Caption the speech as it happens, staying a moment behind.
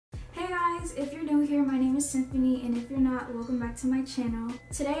guys, if you're new here, my name is Symphony, and if you're not, welcome back to my channel.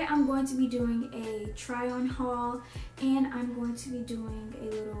 Today I'm going to be doing a try-on haul, and I'm going to be doing a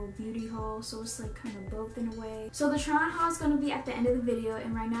little beauty haul, so it's like kind of both in a way. So the try-on haul is going to be at the end of the video,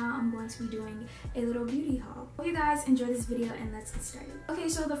 and right now I'm going to be doing a little beauty haul. Hope you guys enjoy this video, and let's get started. Okay,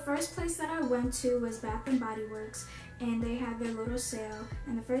 so the first place that I went to was Bath & Body Works, and they had their little sale,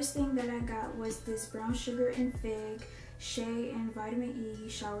 and the first thing that I got was this brown sugar and fig shea and vitamin E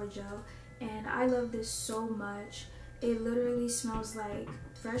shower gel, and I love this so much. It literally smells like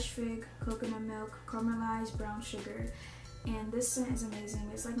fresh fig, coconut milk, caramelized brown sugar, and this scent is amazing.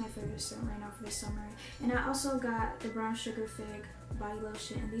 It's like my favorite scent right now for the summer. And I also got the brown sugar fig body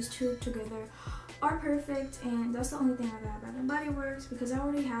lotion, and these two together are perfect, and that's the only thing I got at Bath & Body Works because I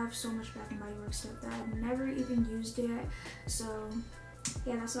already have so much Bath & Body Works stuff that I've never even used yet. So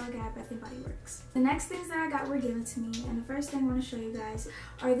yeah, that's all I got at Bath & Body Works. The next things that I got were given to me, and the first thing I want to show you guys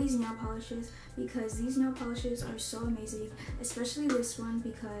are these nail polishes, because these nail polishes are so amazing, especially this one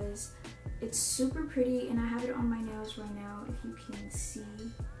because it's super pretty, and I have it on my nails right now if you can see.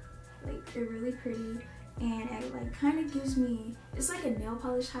 Like, they're really pretty, and it like kind of gives me, it's like a nail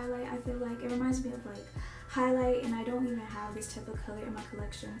polish highlight. I feel like it reminds me of like highlight, and I don't even have this type of color in my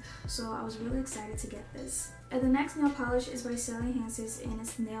collection, so I was really excited to get this. And the next nail polish is by Sally Hansen's, and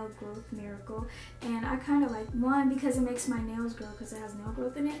it's Nail Growth Miracle, and I kind of like, one, because it makes my nails grow because it has nail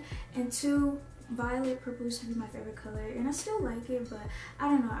growth in it, and two, violet purple used to be my favorite color, and I still like it, but I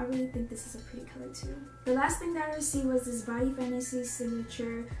don't know, I really think this is a pretty color too. The last thing that I received was this Body Fantasy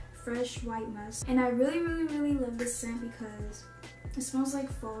Signature Fresh White Musk, and I really love this scent because it smells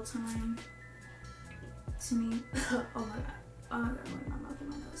like fall time to me. Oh my god, I'm going my mouth and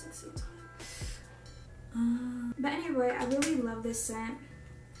my nose at the same time. But anyway, I really love this scent,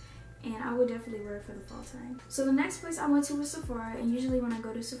 and I would definitely wear it for the fall time. So the next place I went to was Sephora, and usually when I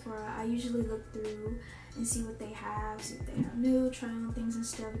go to Sephora, I usually look through and see what they have, see if they have new, try on things and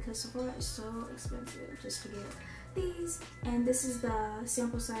stuff, because Sephora is so expensive just to get these. And this is the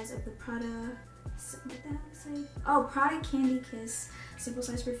sample size of the Prada, what the hell did I say? Oh, Prada Candy Kiss simple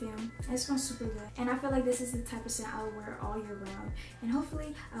size perfume. It smells super good, and I feel like this is the type of scent I'll wear all year round, and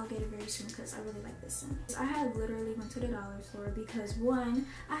hopefully I'll get it very soon because I really like this scent. I had literally went to the dollar store because one,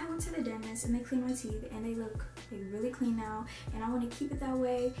 I went to the dentist and they cleaned my teeth, and they look like really clean now, and I want to keep it that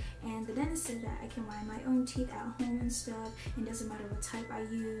way. And the dentist said that I can whiten my own teeth at home and stuff, and doesn't matter what type I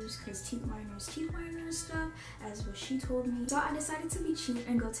use because teeth whitener is teeth whitener and stuff, as what she told me. So I decided to be cheap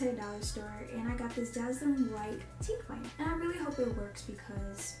and go to the dollar store, and I got this Dazzling White teeth whitener, and I really hope it works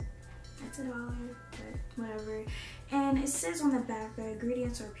because it's $1, but whatever. And it says on the back the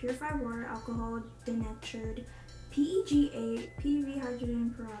ingredients are purified water, alcohol, denatured, PEG8, PV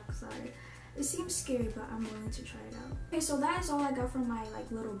hydrogen peroxide. It seems scary, but I'm willing to try it out. Okay, so that is all I got from my like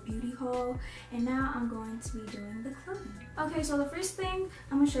little beauty haul, and now I'm going to be doing the clothing. Okay, so the first thing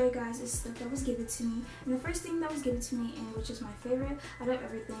I'm gonna show you guys is stuff that was given to me, and the first thing that was given to me, and which is my favorite out of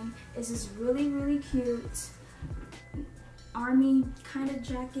everything, is this really cute army kind of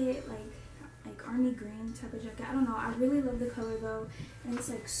jacket, like army green type of jacket. I don't know, I really love the color though, and it's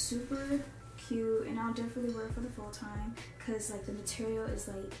like super cute, and I'll definitely wear it for the fall time because like the material is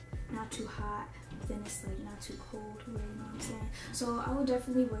like not too hot, but then it's like not too cold to wear, you know what I'm saying? So I will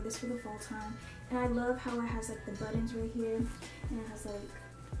definitely wear this for the fall time. And I love how it has like the buttons right here, and it has like,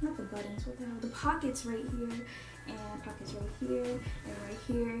 not the buttons, what the hell, the pockets right here, and pockets right here and right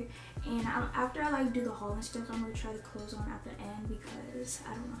here. And after I like do the haul and stuff, I'm gonna try the clothes on at the end because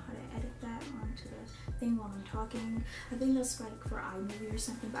I don't know how to edit that onto the thing while I'm talking. I think that's like for iMovie or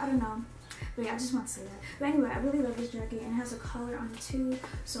something, but I don't know. But yeah, I just want to say that. But anyway, I really love this jacket, and it has a collar on it too,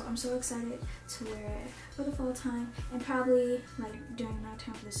 so I'm so excited to wear it for the fall time, and probably like during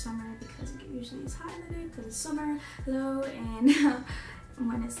nighttime for the summer because it usually is hot in the day because it's summer though, and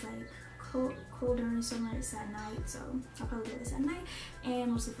when it's like cold during the summer, it's at night, so I'll probably wear this at night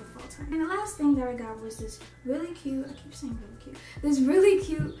and mostly for fall time. And the last thing that I got was this really cute, I keep saying really cute, this really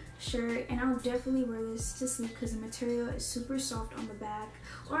cute shirt, and I'll definitely wear this to sleep because the material is super soft on the back,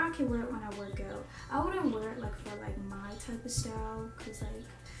 or I can wear it when I work out. I wouldn't wear it like for like my type of style because like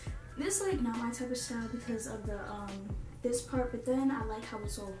this like not my type of style because of the this part, but then I like how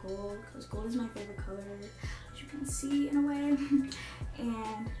it's all gold because gold is my favorite color, as you can see in a way.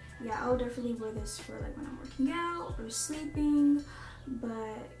 And yeah, I'll definitely wear this for like when I'm working out or sleeping,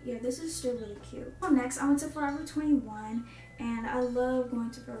 but yeah, this is still really cute. Well, next I went to Forever 21, And I love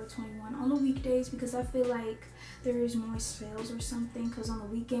going to Forever 21 on the weekdays because I feel like there's more sales or something, because on the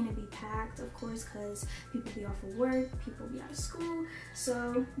weekend it'd be packed, of course, because people be off of work, people be out of school.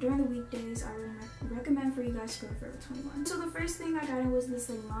 So during the weekdays, I would recommend for you guys to go to Forever 21. So the first thing I got in was this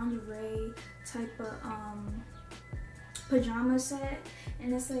like lingerie type of pajama set,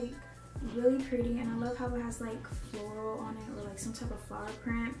 and it's like really pretty, and I love how it has like floral on it or like some type of flower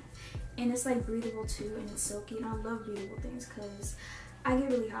print, and it's like breathable too, and it's silky, and I love breathable things because I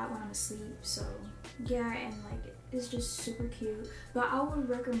get really hot when I'm asleep. So yeah, and like it's just super cute. But I would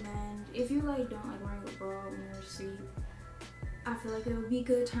recommend, if you like don't like wearing a bra when you're asleep, I feel like it would be a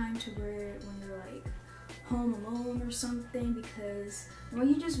good time to wear it when you're like home alone or something, because when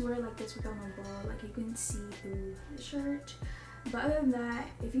you just wear it like this without no bra, like you can see through the shirt. But other than that,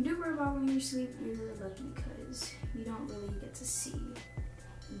 if you do wear a bra when you sleep, you're lucky because you don't really get to see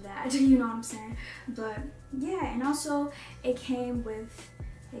that, you know what I'm saying? But yeah, and also it came with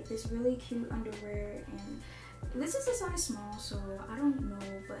like this really cute underwear, and this is a size small, so I don't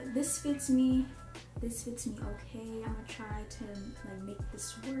know, but this fits me okay. I'm gonna try to like make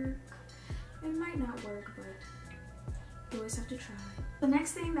this work. It might not work, but you always have to try. The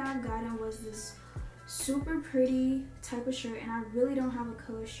next thing that I've gotten was this super pretty type of shirt, and I really don't have a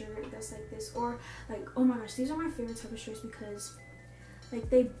color shirt that's like this, or like, oh my gosh, these are my favorite type of shirts because like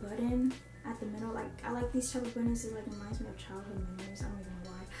they button at the middle. Like I like these type of buttons. It like reminds me of childhood memories. I don't even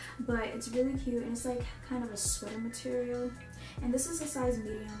know why, but it's really cute, and it's like kind of a sweater material, and this is a size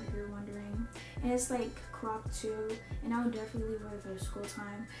medium if you're wondering, and it's like cropped too, and I would definitely wear it for school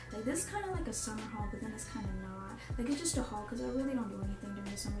time. Like this is kind of like a summer haul, but then it's kind of not. Like it's just a haul because I really don't do anything during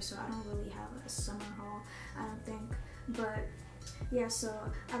the summer, so I don't really have a summer haul, I don't think. But yeah, so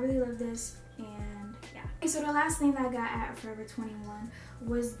I really love this, and yeah. Okay, so the last thing that I got at Forever 21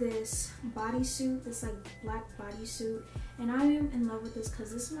 was this bodysuit, this like black bodysuit, and I am in love with this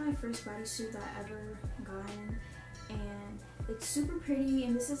because this is my first bodysuit that I ever gotten, and it's super pretty,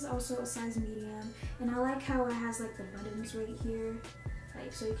 and this is also a size medium, and I like how it has like the buttons right here,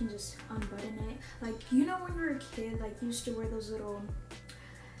 like so you can just unbutton it. Like, you know, when you were a kid, like you used to wear those little,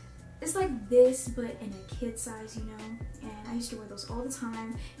 it's like this but in a kid size, you know, and I used to wear those all the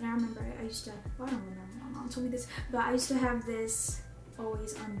time. And I remember I used to, well, I don't remember, my mom told me this, but I used to have this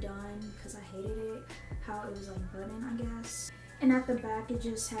always undone because I hated it, how it was like button, I guess. And at the back it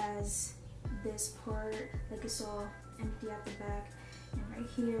just has this part, like it's all empty at the back, and right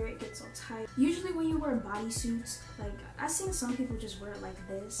here it gets all tight. Usually when you wear bodysuits, like I've seen some people just wear it like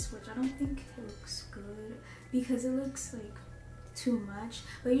this, which I don't think it looks good because it looks like too much.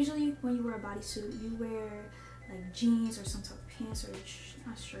 But usually when you wear a bodysuit, you wear like jeans or some type of pants, or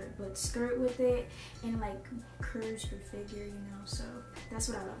not shirt but skirt with it, and like curves your figure, you know. So that's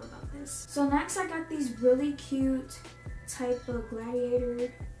what I love about this. So next I got these really cute type of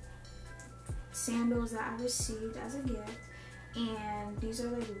gladiator sandals that I received as a gift, and these are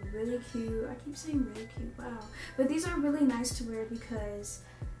like really cute. I keep saying really cute, wow, but these are really nice to wear because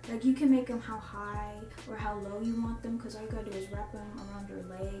like you can make them how high or how low you want them, because all you gotta do is wrap them around your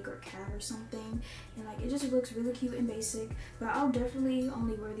leg or calf or something, and like it just looks really cute and basic. But I'll definitely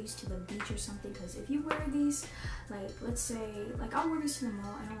only wear these to the beach or something, because if you wear these, like let's say like I'll wear these to the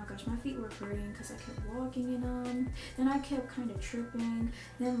mall, and oh my gosh, my feet were hurting because I kept walking in them, then I kept kind of tripping,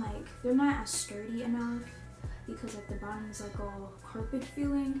 then like they're not as sturdy enough because like the bottom is like all carpet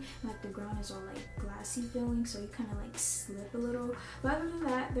feeling, and like the ground is all like glassy feeling, so you kind of like slip a little. But other than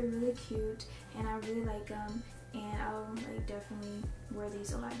that, they're really cute, and I really like them, and I'll like definitely wear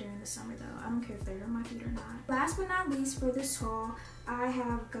these a lot during the summer though. I don't care if they hurt my feet or not. Last but not least, for this haul, I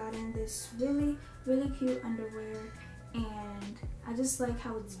have gotten this really cute underwear, and I just like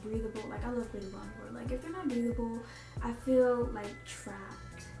how it's breathable. Like I love breathable underwear. Like if they're not breathable, I feel like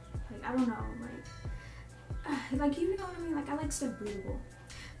trapped. Like I don't know, like you know what I mean, like I like stuff breathable.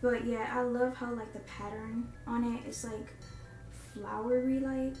 But yeah, I love how like the pattern on it is like flowery,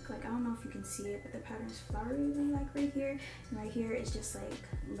 like I don't know if you can see it, but the pattern is flowery like right here, and right here is just like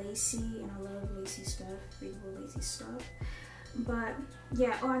lacy, and I love lacy stuff, breathable lacy stuff. But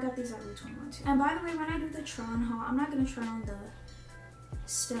yeah, oh, I got these at Rue 21 too. And by the way, when I do the try on haul, I'm not gonna try on the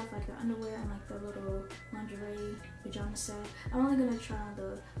stuff like the underwear and like the little lingerie pajama set. I'm only gonna try on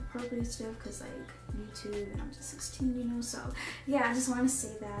the appropriate stuff because like YouTube, and I'm just 16, you know. So yeah, I just want to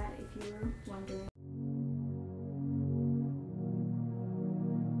say that if you were wondering.